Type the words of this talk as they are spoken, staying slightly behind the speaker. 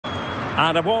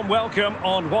And a warm welcome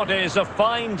on what is a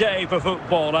fine day for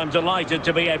football. I'm delighted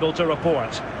to be able to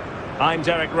report. I'm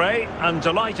Derek Ray, and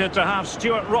delighted to have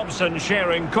Stuart Robson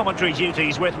sharing commentary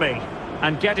duties with me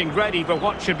and getting ready for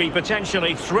what should be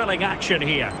potentially thrilling action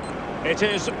here. It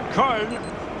is Köln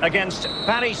against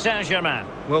Paris Saint-Germain.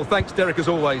 Well, thanks, Derek, as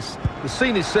always. The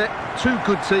scene is set, two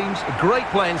good teams, a great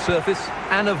playing surface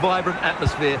and a vibrant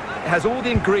atmosphere. It has all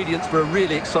the ingredients for a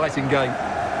really exciting game.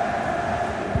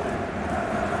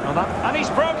 And he's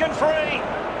broken free.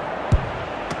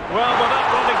 Well, without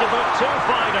wanting to put too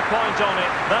fine a point on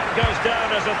it, that goes down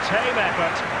as a tame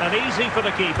effort and easy for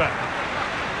the keeper.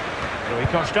 Rui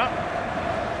Costa.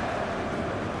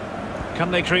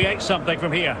 Can they create something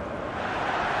from here?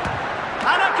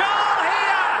 And a goal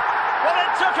here! Well,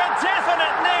 it took a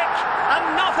definite nick,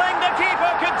 and nothing the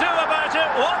keeper could do about it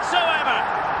whatsoever.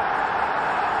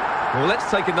 Well,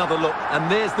 let's take another look, and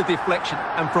there's the deflection.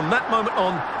 And from that moment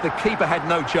on, the keeper had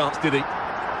no chance, did he?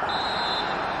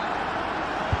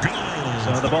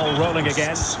 So the ball rolling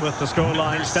again, with the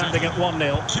scoreline standing at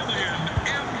 1-0.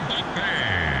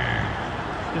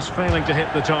 Just failing to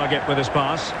hit the target with his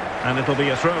pass, and it'll be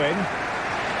a throw-in.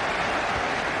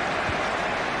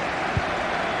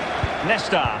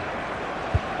 Nesta.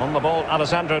 On the ball,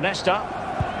 Alessandro Nesta.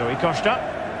 Rui Costa.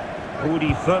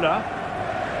 Udi Fuller.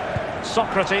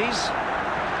 Socrates.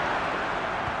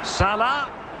 Salah.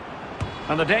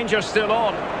 And the danger's still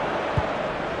on.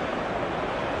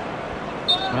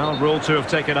 Well, ruled to have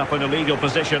taken up an illegal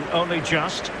position, only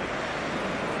just.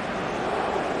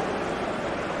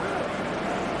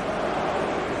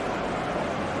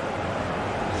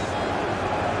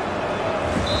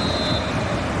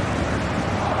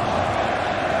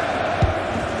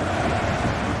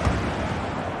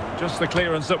 Just the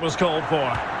clearance that was called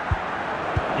for.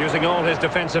 Using all his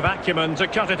defensive acumen to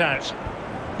cut it out.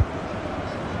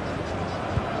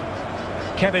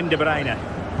 Kevin De Bruyne.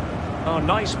 Oh,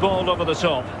 nice ball over the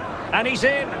top. And he's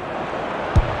in.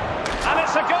 And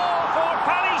it's a goal for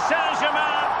Paris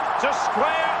Saint-Germain to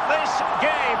square this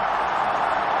game.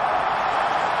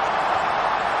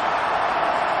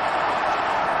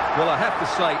 Well, I have to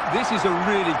say, this is a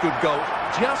really good goal.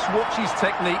 Just watch his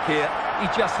technique here. He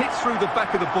just hits through the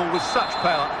back of the ball with such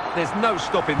power. There's no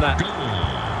stopping that.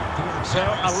 So,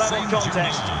 a level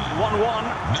contest. 1-1.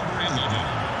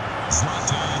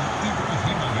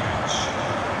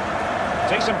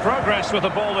 Decent progress with the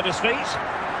ball at his feet.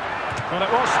 Well,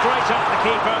 it was straight at the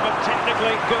keeper, but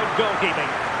technically good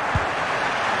goalkeeping.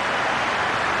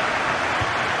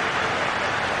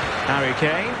 Harry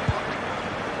Kane.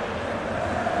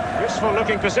 Useful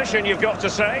looking position, you've got to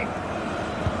say.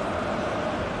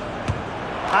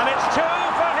 And it's two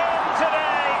for him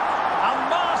today. A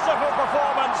masterful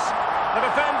performance. The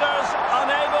defenders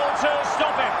unable to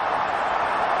stop him.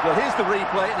 Well, here's the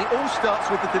replay, and it all starts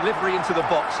with the delivery into the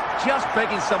box. Just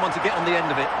begging someone to get on the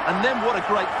end of it. And then what a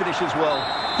great finish as well.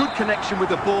 Good connection with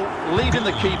the ball, leaving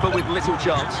the keeper with little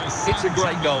chance. It's a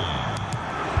great goal.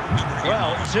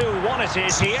 Well, 2-1 it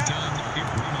is here.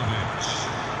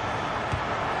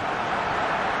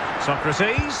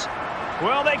 Socrates.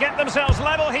 Well, they get themselves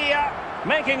level here,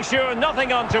 making sure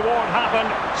nothing untoward happened.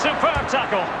 Superb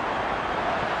tackle.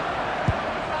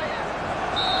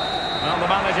 Well, the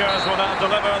managers will now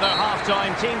deliver their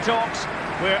half-time team talks.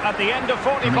 We're at the end of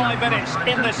 45 minutes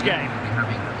in this game.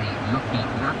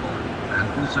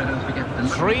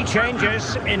 3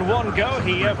 changes in one go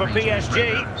here for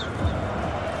PSG.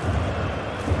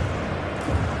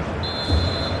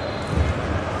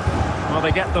 Well,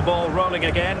 they get the ball rolling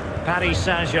again. Paris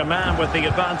Saint-Germain with the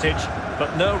advantage,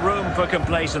 but no room for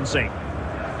complacency.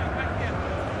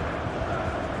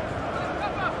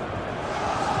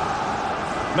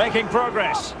 Making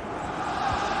progress.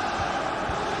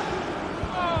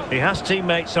 He has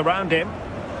teammates around him.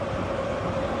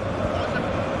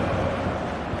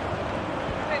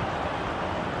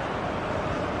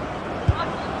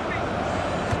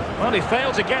 Well, he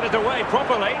failed to get it away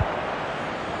properly.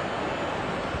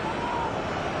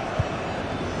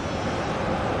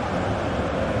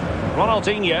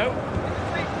 Ronaldinho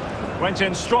went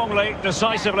in strongly,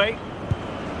 decisively.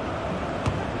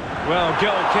 Well,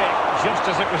 goal kick, just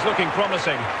as it was looking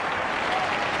promising.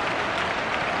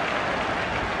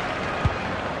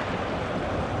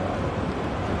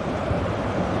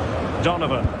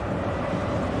 Donovan.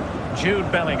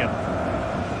 Jude Bellingham.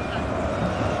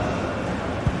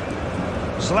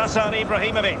 Zlatan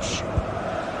Ibrahimovic.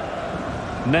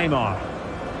 Neymar.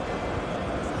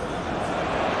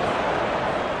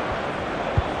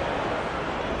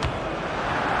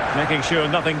 Making sure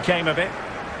nothing came of it.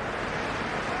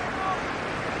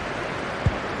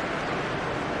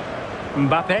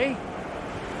 Mbappe.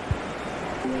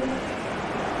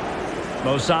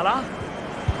 Mo Salah.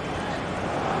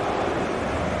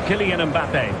 Kylian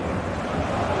Mbappe.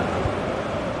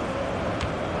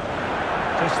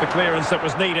 Just the clearance that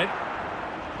was needed.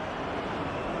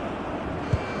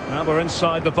 Now we're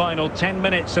inside the final 10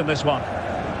 minutes in this one.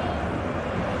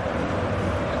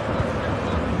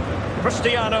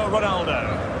 Cristiano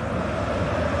Ronaldo.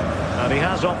 And he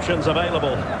has options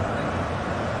available.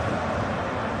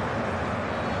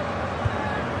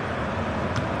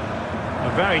 A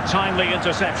very timely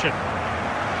interception.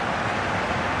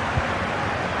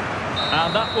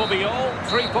 And that will be all.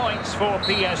 3 points for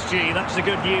PSG. That's the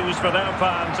good news for their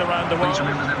fans around the world.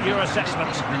 Your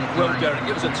assessment? Well, Derek,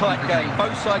 it was a tight game.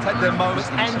 Both sides had their moments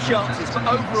and chances, but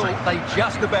overall, they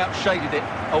just about shaded it.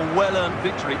 A well-earned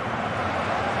victory.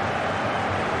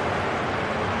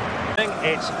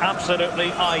 It's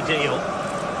absolutely ideal.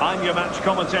 I'm your match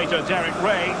commentator, Derek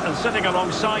Ray, and sitting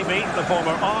alongside me, the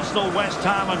former Arsenal, West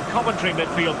Ham and Coventry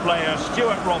midfield player,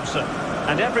 Stuart Robson.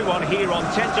 And everyone here on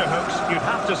tenterhooks, you'd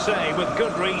have to say, with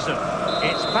good reason.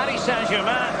 It's Paris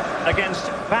Saint-Germain against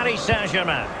Paris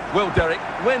Saint-Germain. Well, Derek,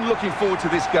 when looking forward to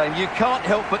this game, you can't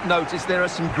help but notice there are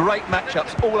some great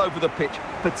matchups all over the pitch,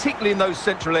 particularly in those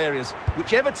central areas.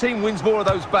 Whichever team wins more of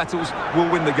those battles will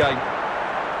win the game.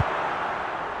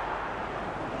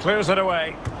 Clears it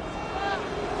away.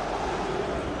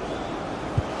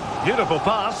 Beautiful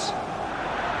pass.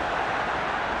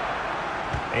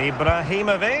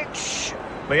 Ibrahimovic.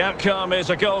 The outcome is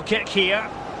a goal kick here.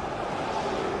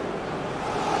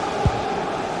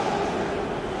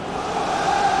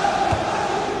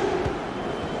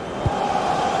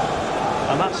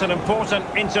 And that's an important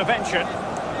intervention.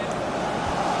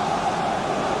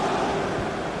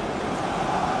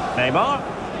 Neymar.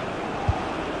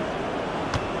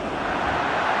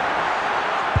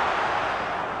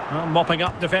 Well, mopping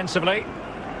up defensively.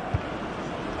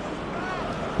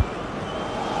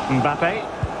 Mbappe.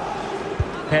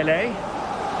 Pele.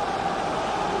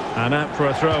 And out for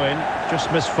a throw-in. Just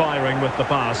misfiring with the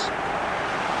pass.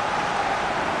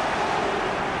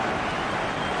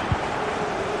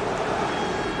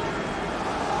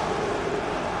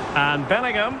 And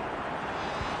Bellingham.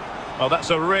 Well, that's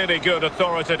a really good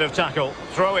authoritative tackle.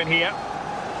 Throw in here.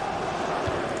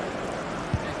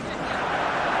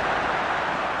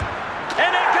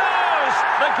 In it goes!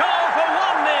 The goal for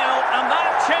 1-0, and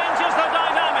that changes the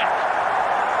dynamic.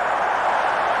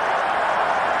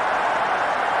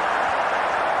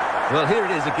 Well, here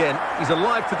it is again. He's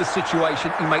alive to the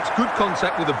situation. He makes good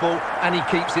contact with the ball, and he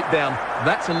keeps it down.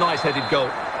 That's a nice-headed goal.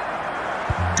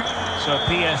 So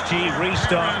PSG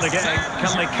restart the game.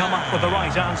 Can they come up with the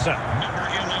right answer?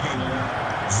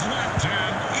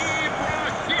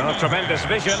 Oh, tremendous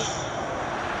vision.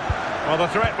 Well, the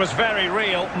threat was very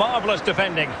real. Marvellous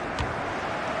defending.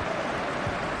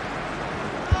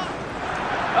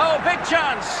 Oh, big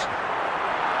chance.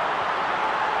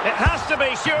 It has to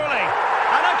be, surely.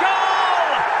 And a goal!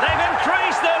 They've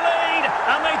increased their lead,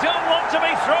 and they don't want to be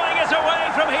throwing it away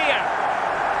from here.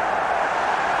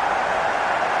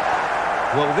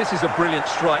 Well, this is a brilliant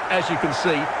strike, as you can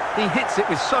see. He hits it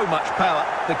with so much power.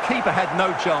 The keeper had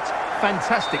no chance.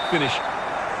 Fantastic finish.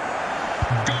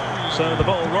 So the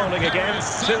ball rolling again.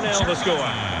 2-0 the score.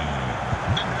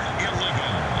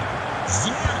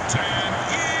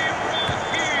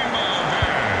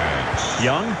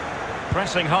 Young,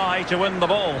 pressing high to win the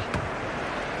ball.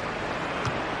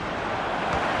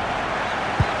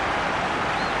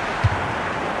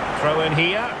 Throw in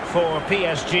here for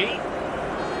PSG.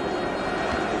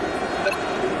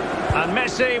 And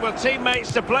Messi with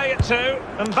teammates to play it to.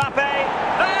 Mbappe,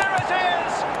 there it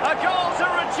is! A goal to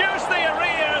reduce the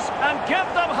arrears and give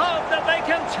them hope that they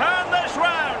can turn this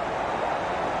round.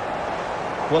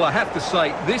 Well, I have to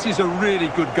say, this is a really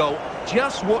good goal.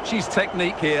 Just watch his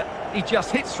technique here. He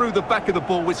just hits through the back of the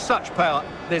ball with such power.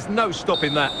 There's no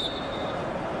stopping that.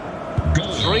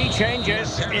 3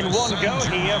 changes in one go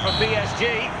here for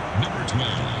PSG.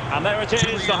 And there it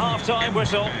is, the half-time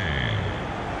whistle.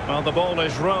 Well, the ball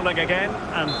is rolling again,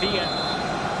 and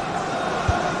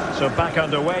so back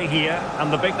underway here,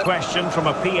 and the big question from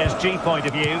a PSG point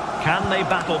of view, can they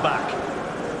battle back?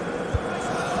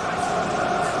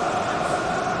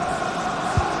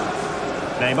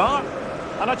 Neymar,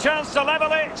 and a chance to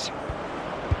level it.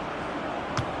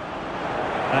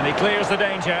 And he clears the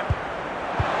danger.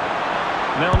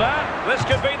 Milner, this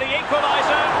could be the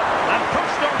equaliser, and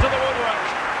pushed onto the woodwork.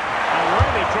 And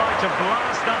really tried to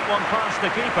blast that one past the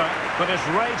keeper, but his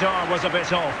radar was a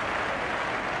bit off.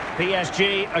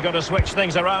 PSG are going to switch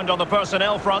things around on the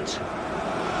personnel front.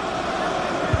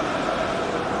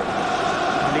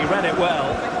 And he read it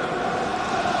well.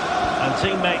 And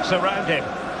teammates around him.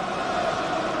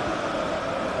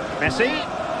 Messi.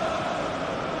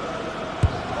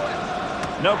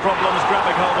 No problems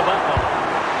grabbing hold of that one.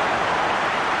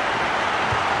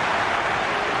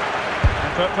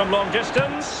 Effort from long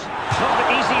distance. Not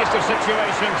the easiest of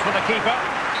situations for the keeper.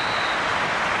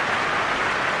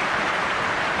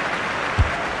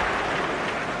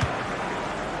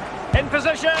 In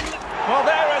position. Well,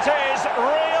 there it is.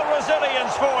 Real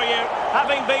resilience for you,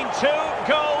 having been 2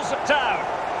 goals down.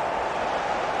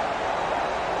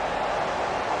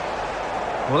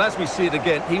 Well, as we see it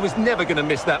again, he was never going to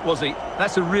miss that, was he?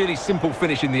 That's a really simple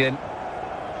finish in the end.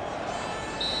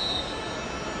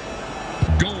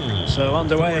 Goal. So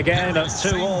underway again at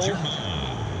 2-all.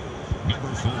 Number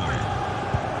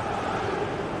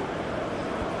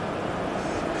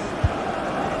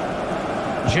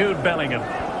 4. Jude Bellingham.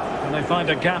 Can they find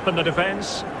a gap in the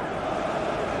defence?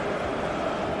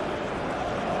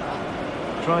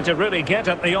 Trying to really get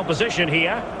at the opposition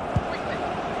here.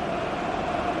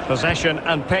 Possession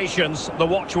and patience, the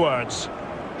watchwords.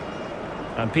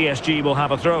 And PSG will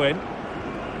have a throw-in.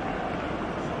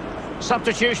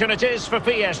 Substitution it is for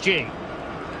PSG.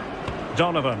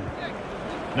 Donovan.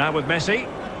 Now with Messi.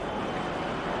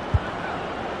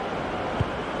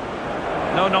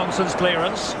 No nonsense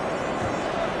clearance.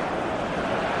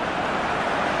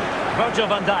 Virgil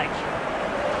van Dijk.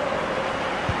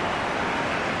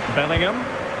 Bellingham.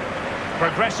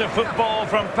 Progressive football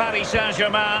from Paris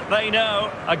Saint-Germain. They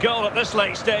know a goal at this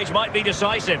late stage might be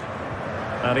decisive.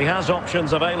 And he has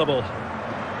options available.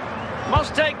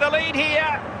 Must take the lead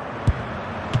here.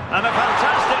 And a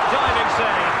fantastic diving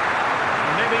save.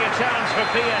 Maybe a chance for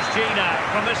PSG now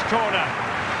from this corner.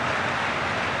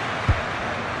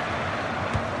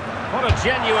 What a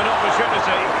genuine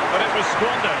opportunity, but it was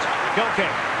squandered. Goal kick.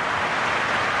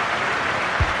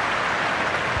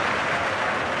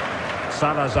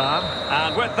 Salazar,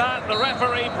 and with that the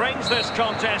referee brings this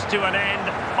contest to an end.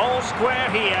 All square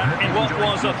here in what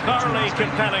was a thoroughly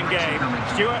compelling game.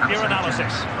 Stuart, your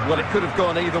analysis? Well, it could have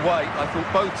gone either way. I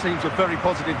thought both teams were very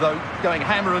positive though, going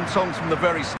hammer and tongs from the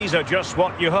very start. These are just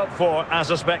what you hope for as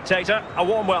a spectator. A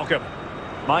warm welcome.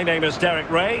 My name is Derek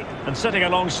Ray, and sitting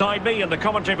alongside me in the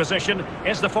commentary position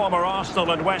is the former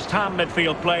Arsenal and West Ham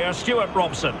midfield player Stuart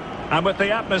Robson. And with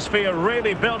the atmosphere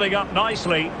really building up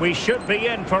nicely, we should be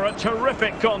in for a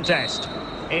terrific contest.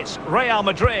 It's Real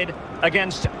Madrid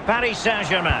against Paris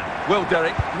Saint-Germain. Well,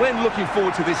 Derek, when looking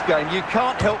forward to this game, you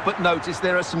can't help but notice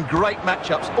there are some great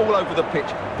matchups all over the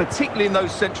pitch, particularly in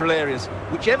those central areas.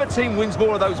 Whichever team wins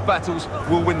more of those battles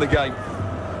will win the game.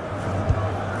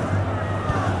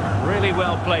 Really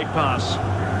well played pass.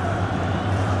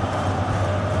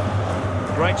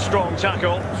 Great strong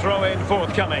tackle, throw in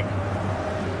forthcoming.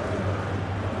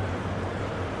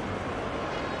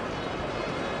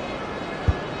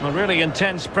 A really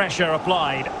intense pressure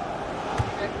applied.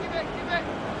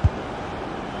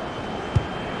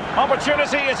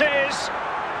 Opportunity it is.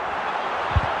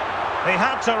 He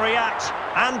had to react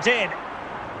and did.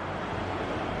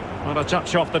 Not a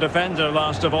touch off the defender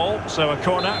last of all, so a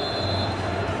corner.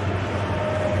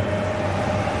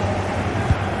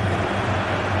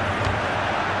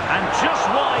 And just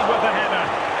wide with the header.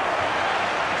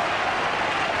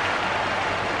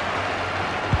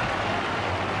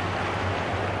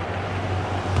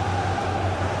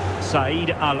 Said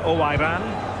Al-Owairan.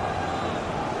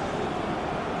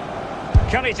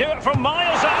 Can he do it from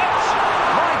miles out?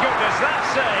 My goodness, that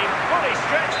save. Fully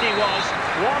stretched he was.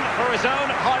 One for his own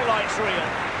highlights reel.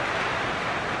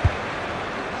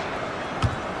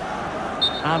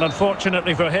 And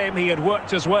unfortunately for him, he had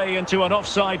worked his way into an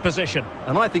offside position.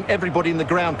 And I think everybody in the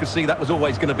ground could see that was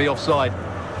always going to be offside.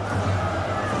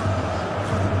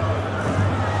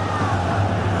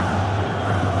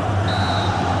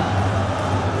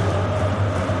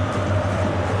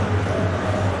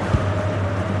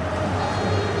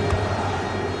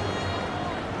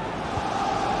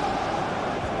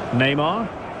 Neymar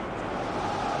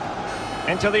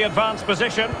into the advanced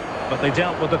position, but they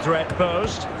dealt with the threat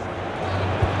posed.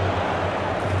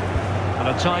 And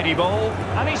a tidy ball,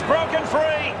 and he's broken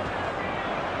free.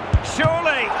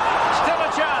 Surely, still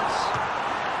a chance.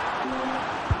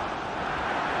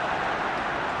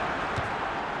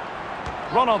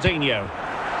 Ronaldinho.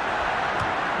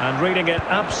 And reading it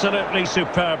absolutely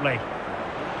superbly.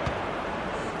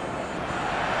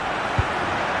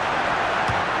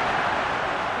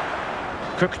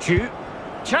 Cookchu.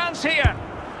 Chance here.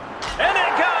 In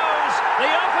it goes! The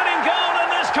opening goal in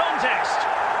this contest.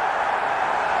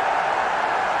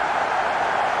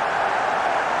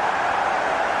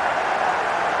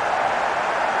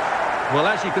 Well,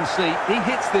 as you can see, he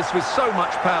hits this with so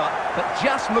much power, but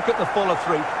just look at the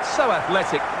follow-through. So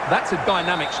athletic. That's a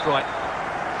dynamic strike.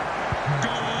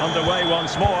 Goal. Underway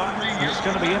once more. It's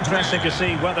going to be interesting to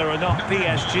see whether or not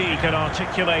PSG can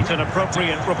articulate an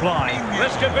appropriate reply.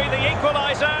 This could be the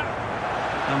equaliser.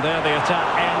 And there the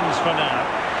attack ends for now.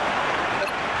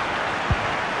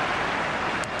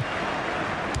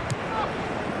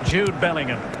 Jude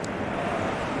Bellingham.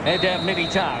 Eder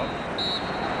Militao.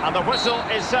 And the whistle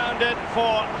is sounded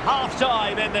for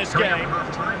half-time in this game.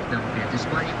 Half-time, there will be a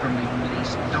display from the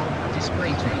release dog display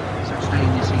team. So stay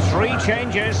in your seat. 3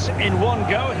 changes in one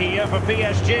go here for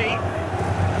PSG.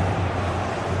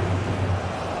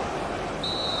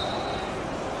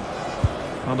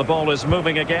 Well, the ball is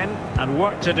moving again, and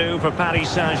work to do for Paris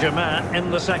Saint-Germain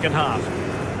in the second half.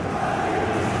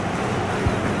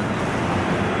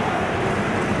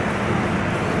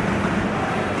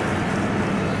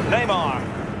 Neymar.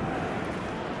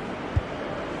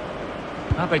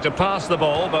 Happy to pass the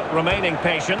ball, but remaining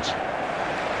patient.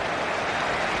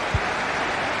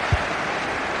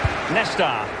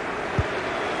 Nesta.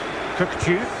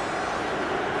 Cookchu.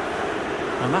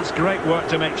 And that's great work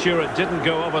to make sure it didn't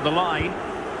go over the line.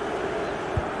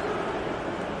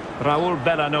 Raul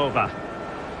Bellanova.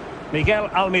 Miguel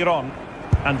Almiron.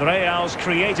 And Real's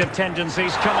creative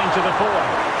tendencies coming to the fore.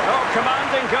 Oh,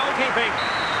 commanding goalkeeping.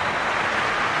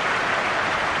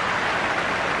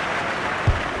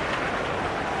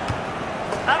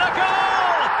 And a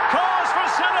goal! Cause for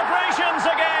celebrations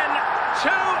again. 2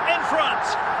 in front.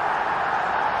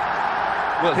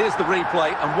 Well, here's the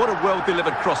replay, and what a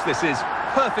well-delivered cross this is.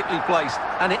 Perfectly placed,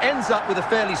 and it ends up with a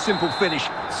fairly simple finish.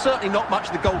 Certainly not much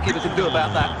the goalkeeper can do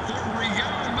about that.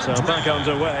 So back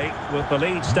underway with the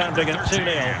lead standing at 2-0.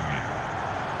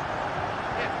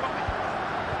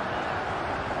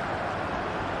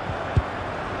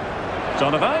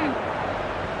 Donovan.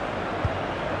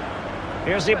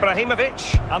 Here's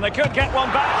Ibrahimovic, and they could get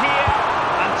one back here,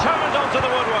 and turned onto the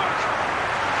woodwork.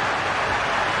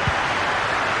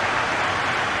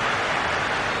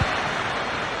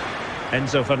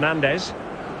 Enzo Fernandez.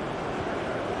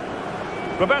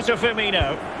 Roberto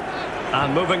Firmino.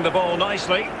 And moving the ball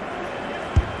nicely.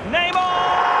 Neymar!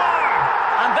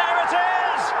 And there it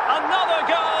is! Another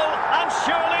goal, and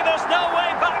surely there's no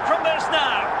way back from this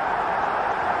now.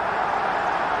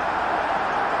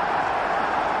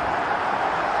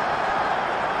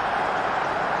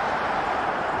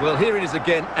 Well, here it is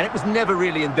again, and it was never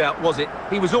really in doubt, was it?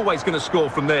 He was always going to score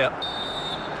from there.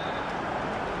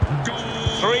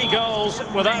 3 goals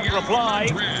without reply.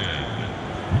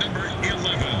 Number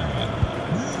 11,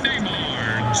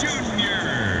 Neymar Jr.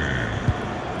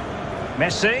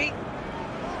 Messi.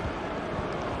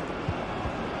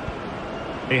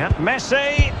 He had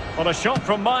Messi on a shot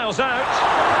from miles out.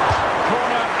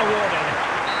 Corner awarded.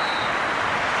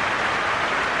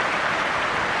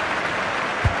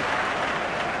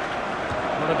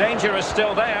 Well, the danger is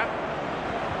still there.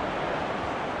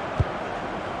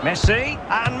 Messi,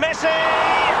 and Messi!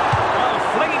 Well,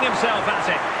 flinging himself at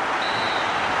it.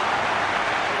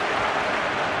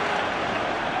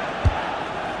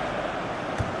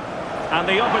 And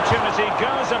the opportunity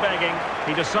goes a-begging.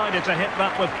 He decided to hit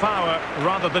that with power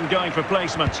rather than going for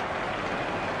placement.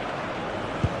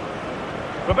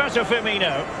 Roberto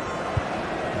Firmino.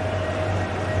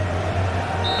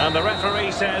 And the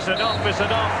referee says enough is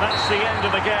enough. That's the end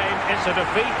of the game. It's a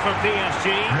defeat for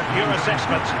PSG. Your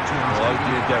assessment? Oh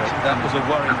dear, Derek, that was a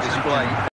worrying display.